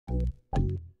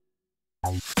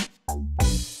Hey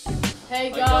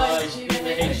guys,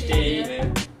 HD.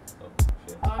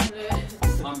 I'm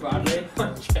Liz. I'm Bradley.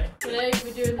 Today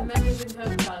we're doing the Mentos and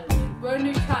Coke challenge. We're a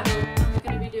new channel and we're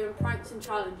going to be doing pranks and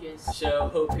challenges. So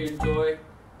hope you enjoy,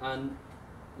 and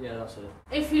yeah, that's it.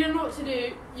 If you don't know what to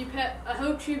do, you put a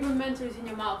whole tube of Mentos in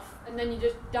your mouth and then you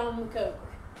just down the Coke.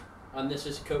 And this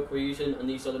is Coke we're using, and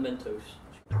these are the Mentos.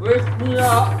 With me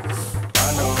up.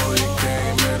 I know you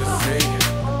came here to see.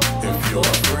 If you're a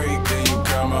freak, then you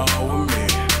come on with me.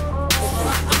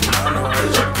 I know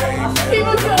you came here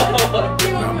to see.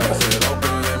 Now bust it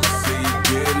open, let me see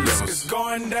you get loose. It's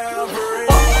going down for real.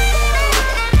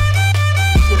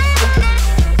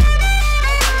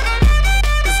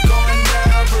 It's going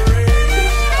down for real.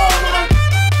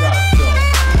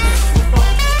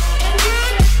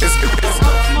 It's going down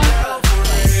for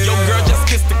real. Yo, girl, just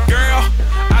kiss the girl.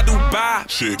 I do buy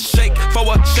shake for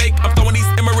a shake. I'm throwing these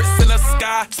Emirates in the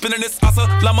sky, spinning this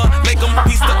Assalamu alaikum,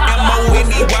 peace to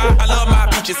M-O-N-E-Y. I love my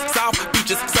beaches, south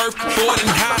beaches, surfboard and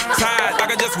high tide. I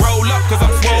can just roll up, cause I'm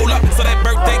swole up, so that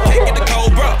birthday cake get the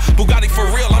Cobra. Bugatti for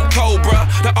real, I'm Cobra,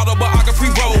 the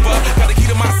autobiography rover. Got the key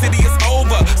to my city, it's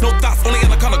over. No thoughts, only in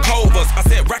the color covers. I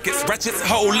said rackets, wretches,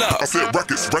 hold up. I said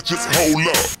rackets, wretches, hold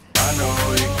up. I know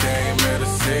you came here to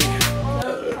see.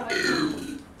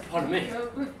 Pardon me.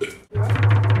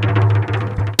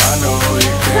 I know you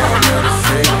came here to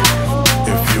see.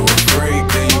 If you a freak,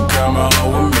 then you come on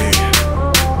with me.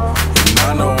 And I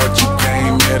know what you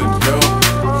came here to do.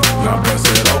 Now bust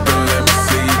it open, let me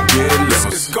see you get loose.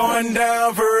 It's going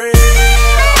down for real.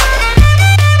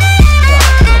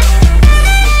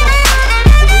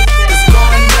 It's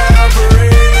going down for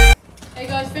real. Hey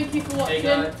guys, thank you for watching. Hey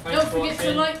guys, thanks don't for forget to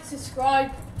watching. like,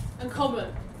 subscribe and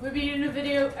comment. We'll be doing a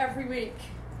video every week.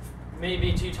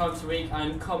 Maybe 2 times a week,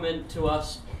 and comment to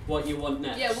us what you want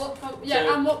next. Yeah,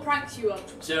 and what pranks you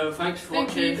want. So thanks for Thank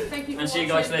watching, you for and see you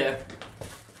guys watching. later.